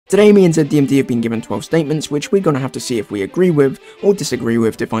Today me and ZDMD have been given 12 statements which we're gonna have to see if we agree with or disagree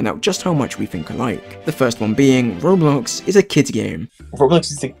with to find out just how much we think alike. The first one being, Roblox is a kid's game.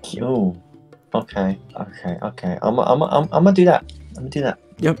 Roblox is a oh, okay. I'm gonna do that.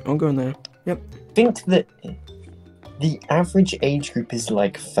 Yep, I'll go in there. Yep. I think that the average age group is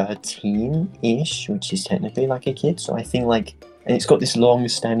like 13-ish, which is technically like a kid. So I think like, and it's got this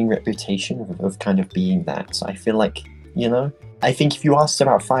long-standing reputation of kind of being that. So I feel like, you know, I think if you asked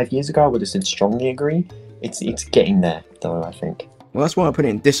about 5 years ago, I would have said strongly agree. It's getting there though, I think. Well, that's why I put it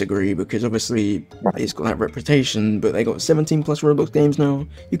in disagree, because obviously it's got that reputation, but they got 17 plus Roblox games now.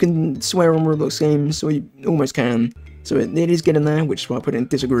 You can swear on Roblox games, so you almost can. So it is getting there, which is why I put it in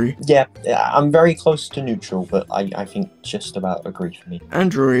disagree. Yeah, I'm very close to neutral, but I think just about agree for me.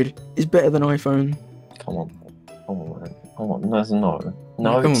 Android is better than iPhone. Come on, man. No, it's not.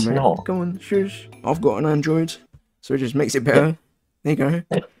 No, it's not. Come on, shush. I've got an Android, so it just makes it better. There you go.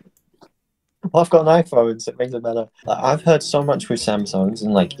 Well, I've got an iPhone, so it makes it better. Like, I've heard so much with Samsungs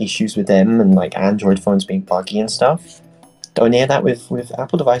and like issues with them and like Android phones being buggy and stuff. Don't hear that with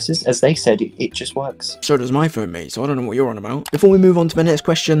Apple devices. As they said, it just works. So does my phone, mate, so I don't know what you're on about. Before we move on to the next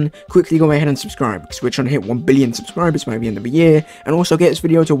question, quickly go ahead and subscribe, because we're trying to hit 1 billion subscribers by the end of the year, and also get this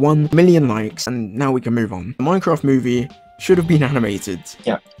video to 1 million likes, and now we can move on. The Minecraft movie should have been animated.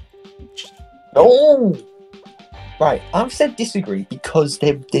 Yeah. Oh! Right, I've said disagree because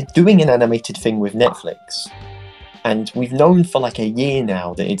they're doing an animated thing with Netflix. And we've known for like a year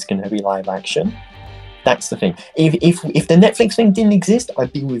now that it's going to be live action. That's the thing. If the Netflix thing didn't exist,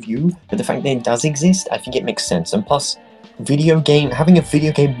 I'd be with you. But the fact that it does exist, I think it makes sense. And plus, having a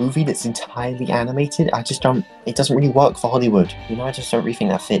video game movie that's entirely animated, it doesn't really work for Hollywood. You know, I just don't really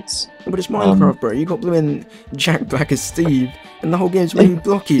think that fits. But it's Minecraft, bro. You got blooming Jack Black as Steve, and the whole game's really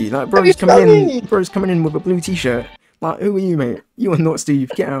blocky. Like, bro's coming in with a blue t-shirt. Like, who are you, mate? You are not Steve.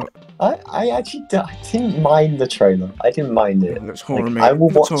 Get out. I didn't mind the trailer. I didn't mind it. It looks horror, like, mate. I will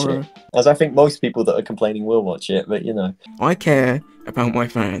watch it. As I think most people that are complaining will watch it, but you know. I care about my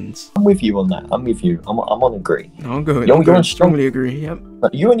fans. I'm with you on that. I'm with you. I'm on agree. I'll go strongly agree, yep.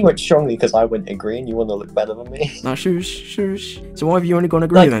 But you only went strongly because I went agree and you want to look better than me. Nah, shush. So why have you only gone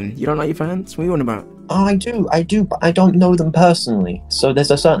agree then? You don't like your fans? What are you on about? Oh, I do, but I don't know them personally. So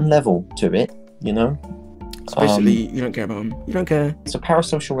there's a certain level to it, you know? So basically, you don't care about them. You don't care. It's a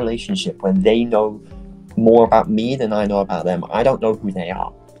parasocial relationship when they know more about me than I know about them. I don't know who they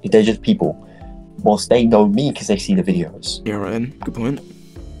are. They're just people. Whilst they know me because they see the videos. Yeah, right then. Good point.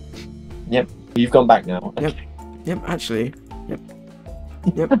 Yep. You've gone back now. Yep, actually. Yep.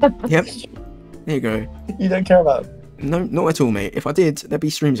 There you go. You don't care about them? No, not at all, mate. If I did, there'd be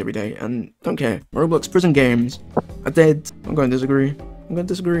streams every day, and don't care. Roblox prison games are dead. I'm going to disagree.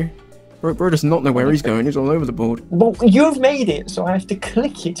 Bro does not know where he's going. He's all over the board. Well, you've made it, so I have to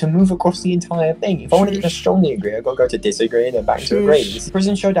click it to move across the entire thing. If I want to strongly agree, I've got to go to disagree and then back to agree.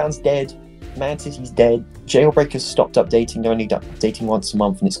 Prison Showdown's dead. Man City's dead. Jailbreak has stopped updating, only updating once a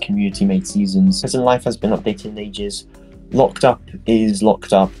month in its community-made seasons. Prison Life has been updated in ages. Locked Up is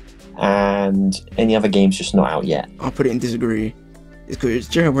locked up, and any other game's just not out yet. I'll put it in disagree. It's because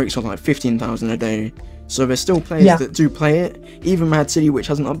Jailbreaks are like 15,000 a day. So there's still players that do play it. Even Mad City, which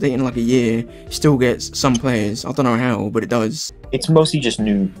hasn't updated in like a year, still gets some players. I don't know how, but it does. It's mostly just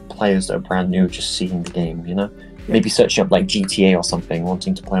new players that are brand new, just seeing the game, you know? Maybe searching up like GTA or something,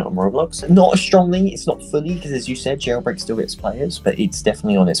 wanting to play it on Roblox. Not as strongly, it's not fully, because as you said, Jailbreak still gets players, but it's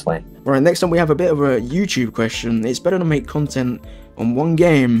definitely on its way. Right, next up we have a bit of a YouTube question. It's better to make content on one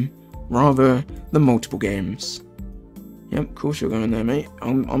game rather than multiple games. Yep, of course you're going there, mate.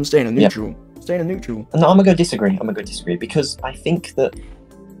 I'm staying in neutral. Yep. Staying in neutral. No, I'm gonna go disagree because I think that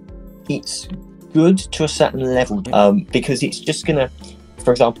it's good to a certain level. Because it's just gonna,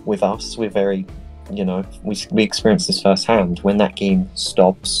 for example, with us, we're very, you know, we experience this firsthand. When that game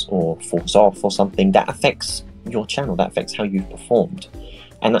stops or falls off or something, that affects your channel. That affects how you've performed,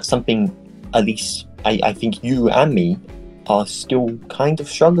 and that's something at least I think you and me are still kind of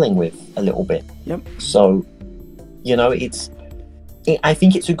struggling with a little bit. Yep. So, you know, I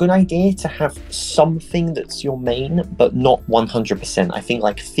think it's a good idea to have something that's your main, but not 100%. I think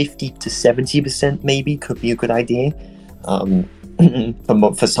like 50 to 70% maybe could be a good idea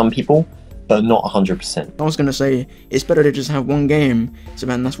for some people, but not 100%. I was going to say, it's better to just have one game, so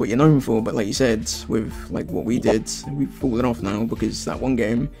then that's what you're known for, but like you said, with like what we did, we've fallen off now because that one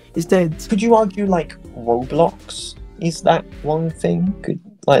game is dead. Could you argue like Roblox is that one thing?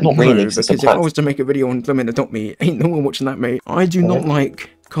 Like, not really, because if I was to make a video on Fleming Adopt Me, ain't no one watching that, mate. I do not like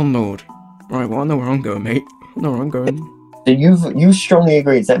Conlord. Right, well, I know where I'm going, mate. I know where I'm going. So you strongly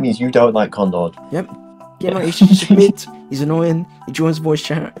agree, that means you don't like Conlord? Yep. Get him out. He's just mid. He's annoying. He joins voice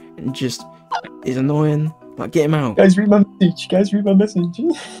chat and just is annoying. Like, get him out. Guys, read my message. Guys, read my message.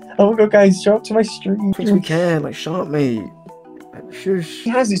 Oh my god, guys, show up to my stream. Thinks we care. Like, shut up, mate. Like, shush. He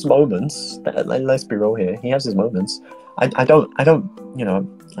has his moments. Let's be real here. He has his moments. I don't, you know,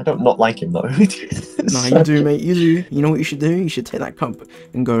 I don't not like him though. Nah, you do, mate. You do. You know what you should do? You should take that cup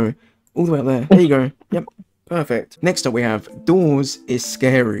and go all the way up there. There you go. Yep. Perfect. Next up, we have doors is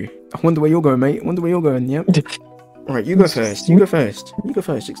scary. I wonder where you're going, mate. I wonder where you're going. Yep. Alright, you go first. You go first. You go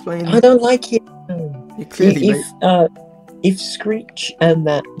first. Explain. I don't like it. Yeah, clearly, mate. If Screech and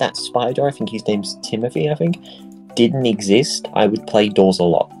that spider, I think his name's Timothy, I think, didn't exist, I would play Doors a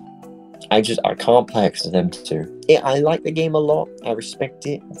lot. I can't play it because of them two. I like the game a lot. I respect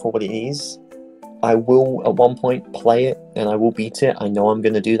it for what it is. I will at one point play it and I will beat it. I know I'm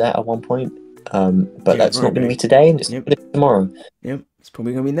going to do that at one point. But that's not going to be today, and it's going to be tomorrow. Yep, it's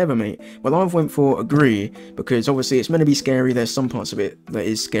probably going to be never, mate. Well, I've went for agree, because obviously it's meant to be scary. There's some parts of it that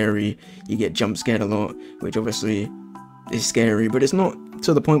is scary. You get jump scared a lot, which obviously is scary, but it's not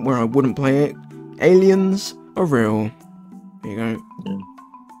to the point where I wouldn't play it. Aliens are real. There you go. Yeah.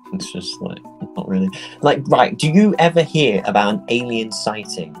 It's just like, not really. Like, right, do you ever hear about an alien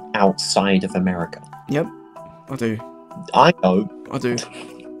sighting outside of America? Yep, I do. I know. I do.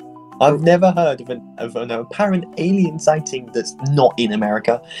 I've never heard of an apparent alien sighting that's not in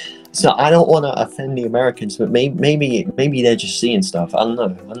America, so I don't want to offend the Americans, but maybe they're just seeing stuff. I don't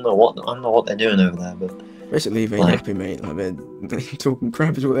know what they're doing over there, but basically they're happy, mate. Like they're talking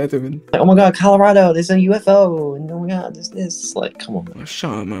crap is what they're doing. Like, oh my god, Colorado, there's a UFO, and oh my god, there's this. Like, come on. Oh,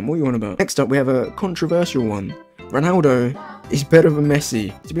 shut up, man. What are you on about? Next up, we have a controversial one. Ronaldo is better than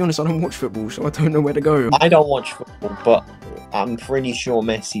Messi. To be honest, I don't watch football, so I don't know where to go. I don't watch football, but I'm pretty sure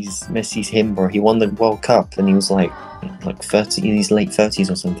Messi's him, bro. He won the World Cup, and he was like 30 in his late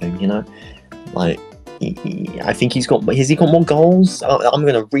 30s or something. You know, like I think has he got more goals? I'm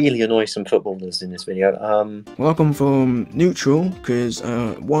gonna really annoy some footballers in this video. Well, I'll come from neutral because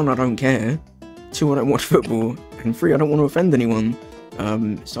one, I don't care. Two, I don't watch football, and three, I don't want to offend anyone.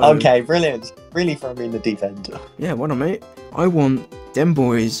 So, okay, brilliant. Really throw me in the deep end. Yeah, why not, mate? I want them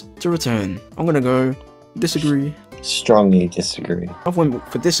boys to return. I'm gonna go disagree. Strongly disagree. I've went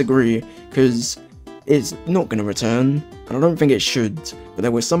for disagree because it's not gonna return, and I don't think it should. But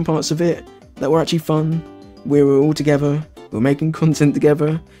there were some parts of it that were actually fun. We were all together. We were making content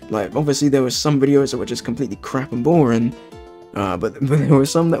together. Like, obviously there were some videos that were just completely crap and boring. But there were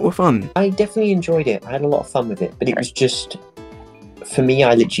some that were fun. I definitely enjoyed it. I had a lot of fun with it, but it was just, for me,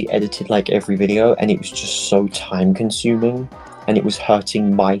 I literally edited like every video, and it was just so time consuming, and it was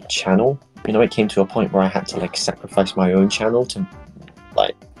hurting my channel. You know, it came to a point where I had to like sacrifice my own channel to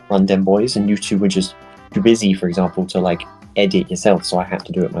like run them boys, and you two were just too busy, for example, to like edit yourself, so I had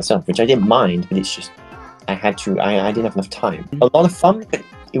to do it myself, which I didn't mind, but it's just I didn't have enough time. A lot of fun, but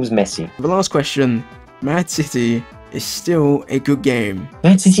it was messy. The last question, Mad City is still a good game.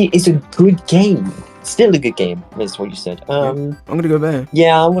 Mad City is a good game. Still a good game, is what you said. I'm gonna go there.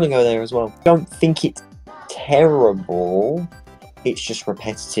 Yeah, I want to go there as well. I don't think it's terrible. It's just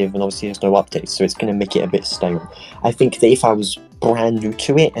repetitive, and obviously there's no updates, so it's going to make it a bit stale. I think that if I was brand new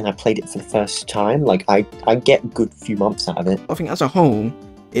to it and I played it for the first time, like I get a good few months out of it. I think as a whole,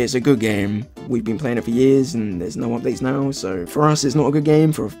 it's a good game. We've been playing it for years, and there's no updates now, so for us it's not a good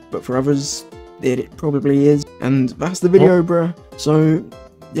game, but for others it probably is. And that's the video, bruh. So,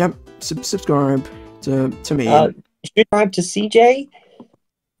 yep, subscribe to me. Subscribe to CeeJay.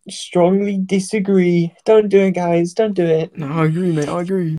 Strongly disagree. Don't do it, guys. Don't do it. No, I agree, mate. I agree.